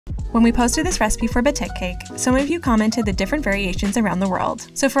When we posted this recipe for batik cake, some of you commented the different variations around the world.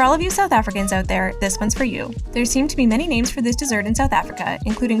 So for all of you South Africans out there, this one's for you. There seem to be many names for this dessert in South Africa,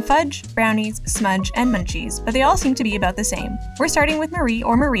 including fudge, brownies, smudge, and munchies, but they all seem to be about the same. We're starting with Marie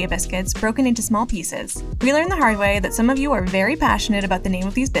or Maria biscuits, broken into small pieces. We learned the hard way that some of you are very passionate about the name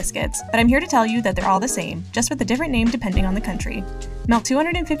of these biscuits, but I'm here to tell you that they're all the same, just with a different name depending on the country. Melt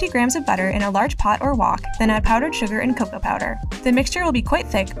 250 grams of butter in a large pot or wok, then add powdered sugar and cocoa powder. The mixture will be quite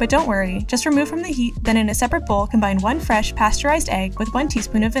thick, but don't worry, just remove from the heat, then in a separate bowl combine 1 fresh pasteurized egg with 1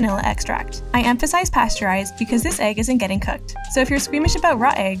 teaspoon of vanilla extract. I emphasize pasteurized because this egg isn't getting cooked, so if you're squeamish about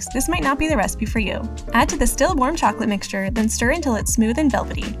raw eggs, this might not be the recipe for you. Add to the still warm chocolate mixture, then stir until it's smooth and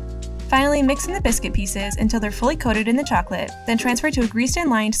velvety. Finally, mix in the biscuit pieces until they're fully coated in the chocolate, then transfer to a greased and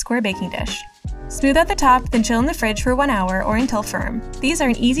lined square baking dish. Smooth out the top, then chill in the fridge for 1 hour or until firm. These are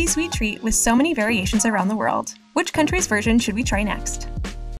an easy sweet treat with so many variations around the world. Which country's version should we try next?